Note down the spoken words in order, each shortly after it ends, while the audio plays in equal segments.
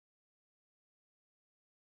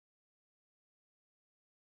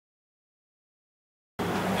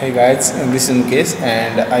Hey guys, this is Mukesh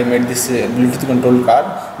and I made this Bluetooth controlled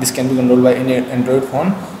car. This can be controlled by any Android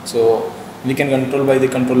phone. So we can control by the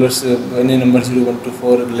controllers any number 0, 1, 2,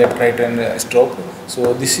 4, left, right and stop.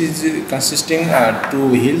 So this is consisting two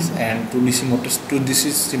wheels and two DC motors, two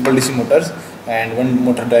simple DC motors and one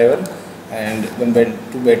motor driver and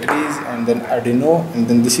two batteries and then Arduino, and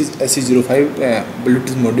then this is AC05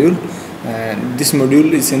 Bluetooth module. And this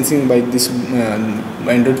module is sensing by this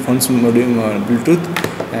Android phone's module Bluetooth,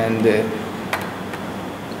 and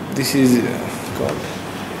this is called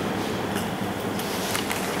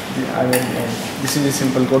this is a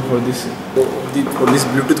simple code for this. For this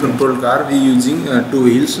Bluetooth controlled car, we using two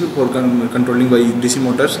wheels for controlling by DC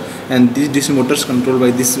motors, and these DC motors controlled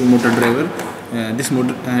by this motor driver. This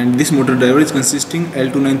motor driver is consisting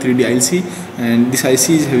L293D IC, and this IC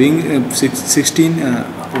is having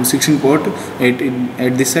 16 port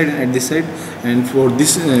at this side and at this side, and for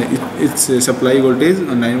this its supply voltage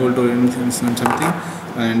 9 volt or something,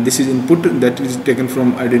 and this is input that is taken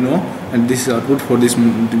from Arduino, and this is output for this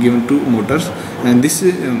given two motors, and this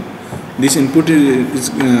input is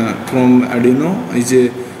from Arduino is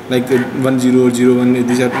like 1001.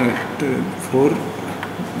 These are four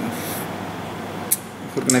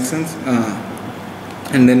connections,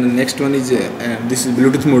 and then the next one is this is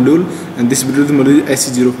Bluetooth module, and this Bluetooth module is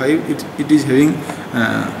AC05. It is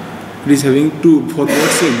having four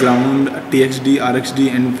ports, ground, TXD, RXD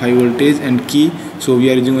and 5 voltage and key. So we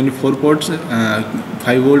are using only 4 ports,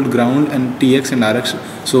 5 volt, ground and TX and RX.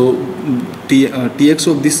 So TX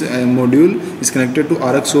of this module is connected to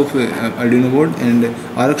RX of Arduino board, and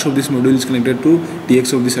RX of this module is connected to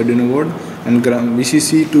TX of this Arduino board, and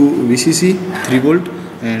VCC to VCC 3 volt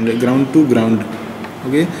and ground to ground.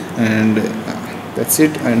 Okay, and that's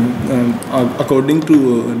it. And according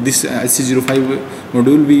to this AC05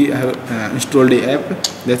 module, we have installed a app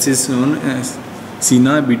that is known as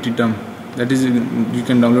Sina BT term. That is, you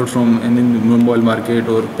can download from any mobile market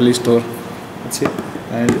or Play Store. That's it.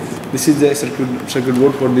 And this is the circuit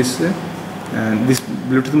board for this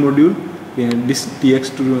Bluetooth module. This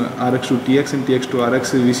TX to RX to TX and TX to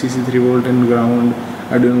RX, VCC 3 volt and ground,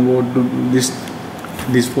 Arduino board to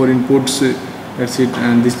these 4 inputs. That's it.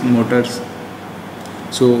 And these motors.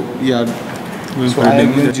 So yeah, so I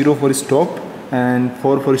am using 0 for stop and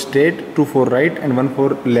 4 for straight, 2 for right and 1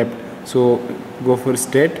 for left. So go for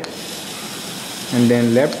straight and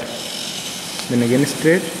then left, then again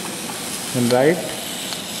straight, then right,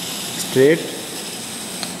 straight,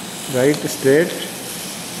 right, straight,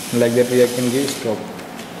 like that way I can give stop.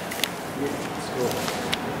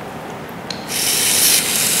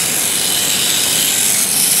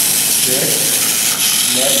 Straight,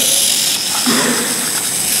 left, straight,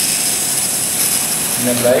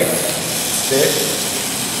 then right, straight,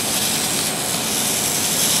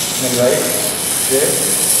 then right, straight,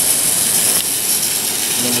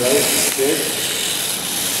 then right, straight.